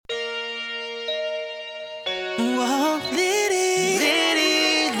Oh, Litty,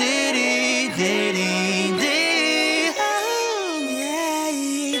 Litty, Litty, Litty, Litty. Oh,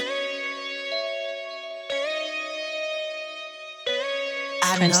 yeah.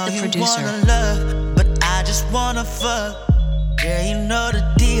 Prince the producer. I know you wanna love, but I just wanna fuck. Girl, you know the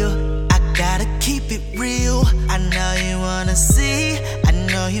deal. I gotta keep it real. I know you wanna see. I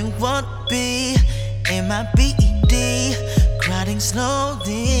know you wanna be in my B.E.D, grinding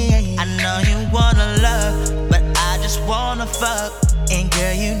slowly. I know you wanna love, but I just wanna fuck. And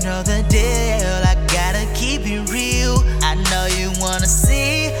girl, you know the deal. I gotta keep it real. I know you wanna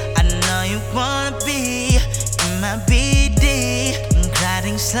see. I know you wanna be in my B.E.D,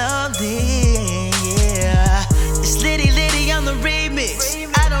 gliding slowly. Yeah, it's Litty, Litty on the remix.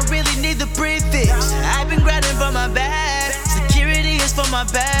 I don't really need the prefix. I've been grinding for my bag. Security is for my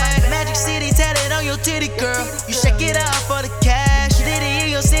bag. Magic City tatted on your titty, girl. You check it out for the cash. Litty in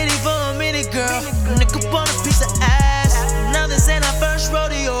your city for a minute, girl. Nigga want a piece of ass. No, this ain't our first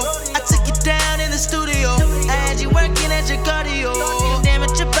rodeo. I took you down in the studio. I had you working at your cardio. Damn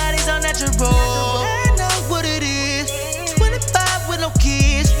it, your body's unnatural. I know what it is. 25 with no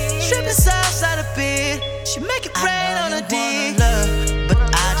kids. Stripping outside of bed. She make it rain on a dick. But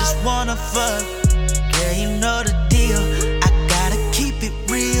I just wanna fuck. Girl, you know the deal. I gotta keep it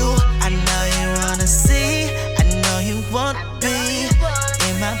real. I know you wanna see. I know you wanna be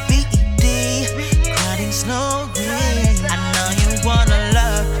in my B.E.D, grinding slowly. I know you wanna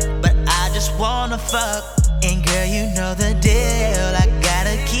love, but I just wanna fuck.